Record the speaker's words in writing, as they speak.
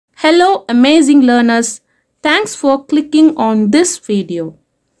Hello amazing learners, thanks for clicking on this video.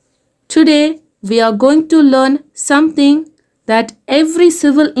 Today we are going to learn something that every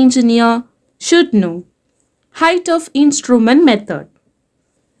civil engineer should know. Height of instrument method.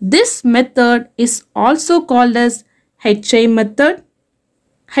 This method is also called as HI method,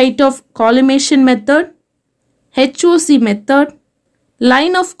 height of collimation method, HOC method,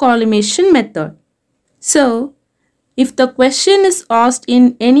 line of collimation method. So, if the question is asked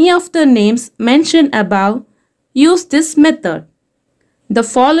in any of the names mentioned above, use this method. The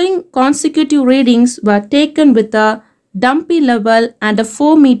following consecutive readings were taken with a dumpy level and a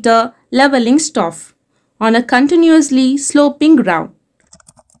 4-meter leveling staff on a continuously sloping ground.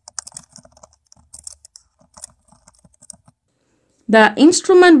 The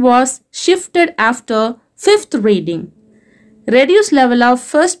instrument was shifted after 5th reading. Reduced level of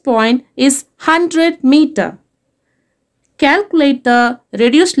first point is 100 meter. Calculate the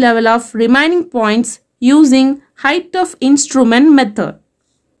reduced level of remaining points using height of instrument method.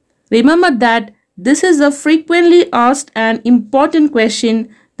 Remember that this is a frequently asked and important question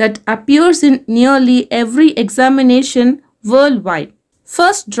that appears in nearly every examination worldwide.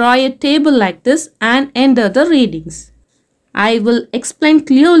 First, draw a table like this and enter the readings. I will explain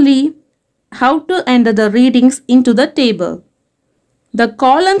clearly how to enter the readings into the table. The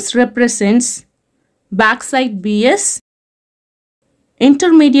columns represents backsight BS,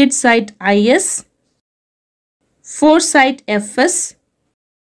 intermediate site IS, foresight FS,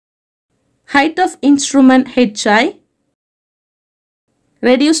 height of instrument HI,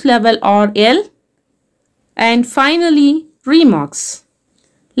 reduced level RL, and finally remarks.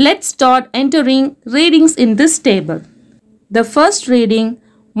 Let's start entering readings in this table. The first reading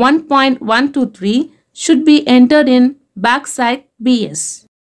 1.123 should be entered in backsight BS.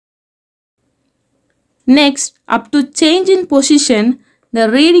 Next, up to change in position, the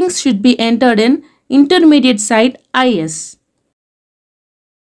readings should be entered in intermediate site IS.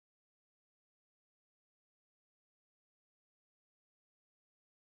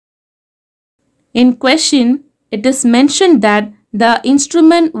 In question, it is mentioned that the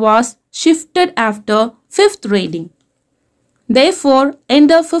instrument was shifted after 5th reading. Therefore,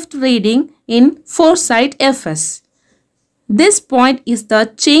 enter 5th reading in foresight FS. This point is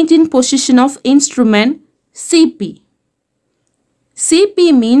the change in position of instrument CP.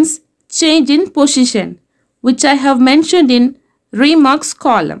 CP means change in position, which I have mentioned in remarks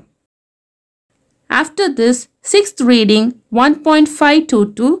column. After this, 6th reading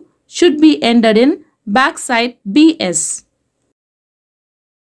 1.522 should be entered in backsight BS.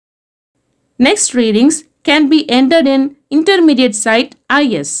 Next readings can be entered in intermediate site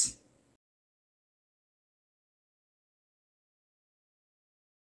IS.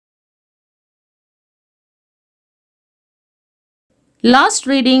 Last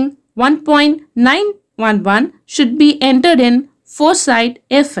reading 1.911 should be entered in foresight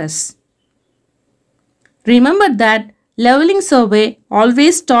FS. Remember that leveling survey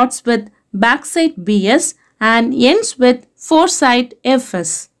always starts with backsight BS and ends with foresight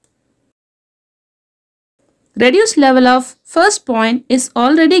FS. Reduced level of first point is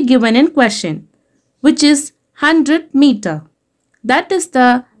already given in question, which is 100 meter. That is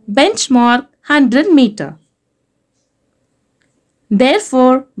the benchmark 100 meter.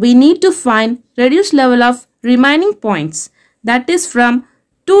 Therefore, we need to find reduced level of remaining points, that is from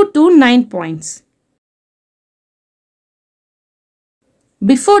 2 to 9 points.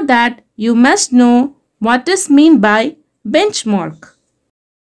 Before that, you must know what is meant by benchmark.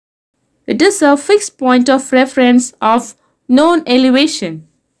 It is a fixed point of reference of known elevation.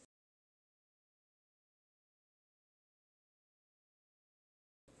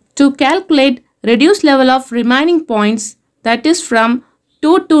 To calculate reduced level of remaining points, that is from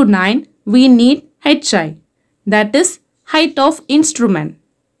 2 to 9, we need HI, that is height of instrument.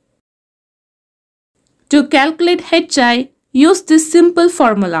 To calculate HI, use this simple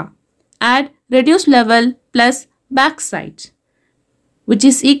formula. Add reduced level plus backsight, which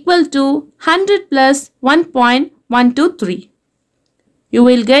is equal to 100 plus 1.123. You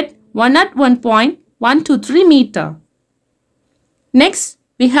will get 101.123 meter. Next,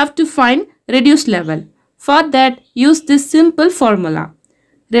 we have to find reduced level. For that, use this simple formula.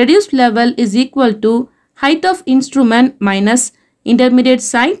 Reduced level is equal to height of instrument minus intermediate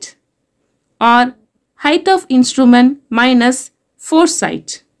site or height of instrument minus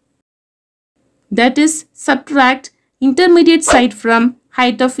foresight. That is, subtract intermediate site from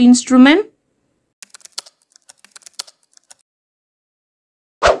height of instrument.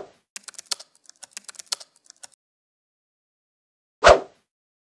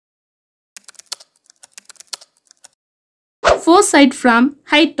 foresight from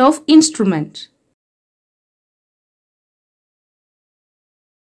height of instrument.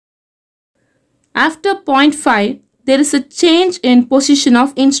 After point 5, there is a change in position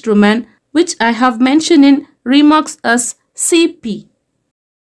of instrument which I have mentioned in remarks as CP.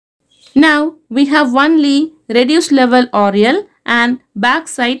 Now we have only reduced level RL and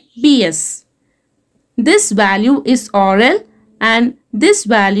backsight BS. This value is RL and this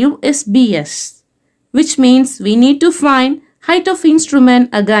value is BS, which means we need to find height of instrument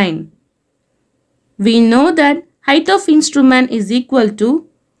again. We know that height of instrument is equal to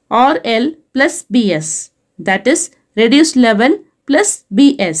RL plus BS, that is reduced level plus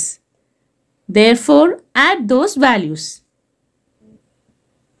BS. Therefore, add those values.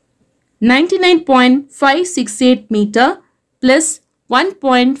 99.568 meter plus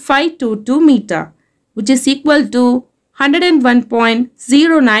 1.522 meter, which is equal to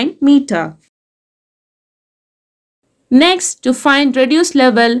 101.09 meter. Next, to find reduced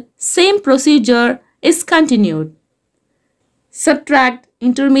level, same procedure is continued. Subtract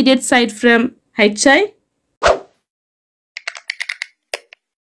intermediate side from HI.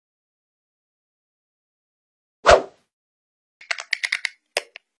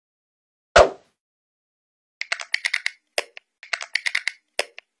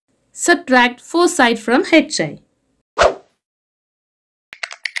 Subtract foresight from HI.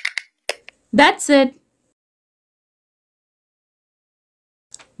 That's it.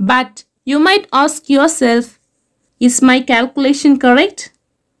 But you might ask yourself, is my calculation correct?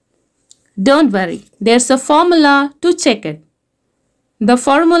 Don't worry, there's a formula to check it. The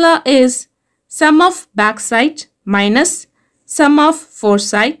formula is sum of backsight minus sum of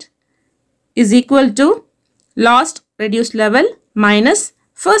foresight is equal to last reduced level minus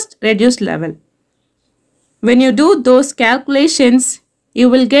first reduced level. When you do those calculations, you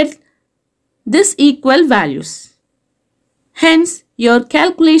will get this equal values. Hence, your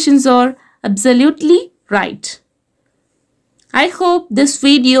calculations are absolutely right. I hope this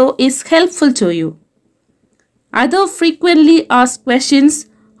video is helpful to you. Other frequently asked questions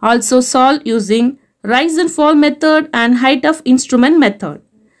also solve using rise and fall method and height of instrument method.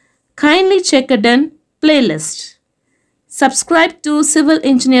 Kindly check it in playlist. Subscribe to Civil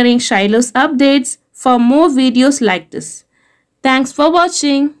Engineering Shiloh's updates for more videos like this. Thanks for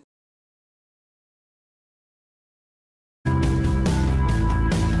watching.